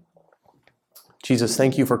 amen. Jesus,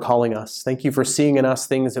 thank you for calling us. Thank you for seeing in us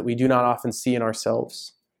things that we do not often see in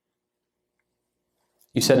ourselves.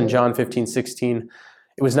 You said in John 15:16,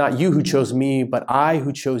 it was not you who chose me, but I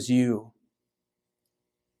who chose you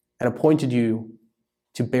and appointed you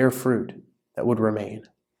to bear fruit that would remain.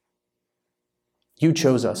 You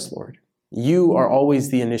chose us, Lord. You are always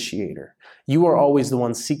the initiator. You are always the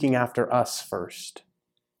one seeking after us first.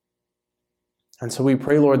 And so we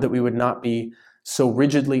pray, Lord, that we would not be so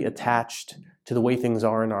rigidly attached to the way things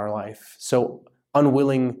are in our life, so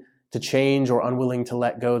unwilling to change or unwilling to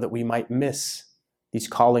let go that we might miss these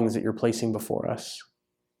callings that you're placing before us,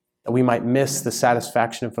 that we might miss the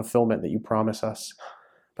satisfaction and fulfillment that you promise us,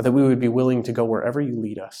 but that we would be willing to go wherever you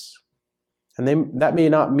lead us. And that may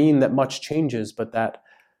not mean that much changes, but that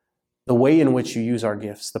the way in which you use our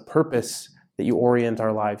gifts, the purpose that you orient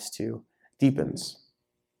our lives to, deepens.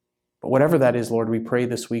 But whatever that is, Lord, we pray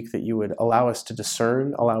this week that you would allow us to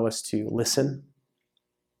discern, allow us to listen,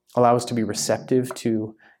 allow us to be receptive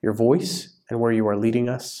to your voice and where you are leading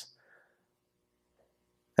us,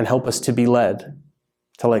 and help us to be led,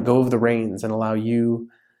 to let go of the reins and allow you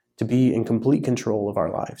to be in complete control of our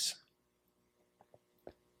lives.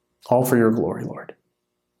 All for your glory, Lord.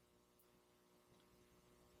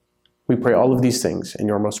 We pray all of these things in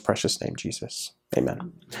your most precious name, Jesus.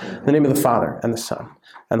 Amen. In the name of the Father, and the Son,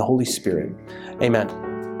 and the Holy Spirit. Amen.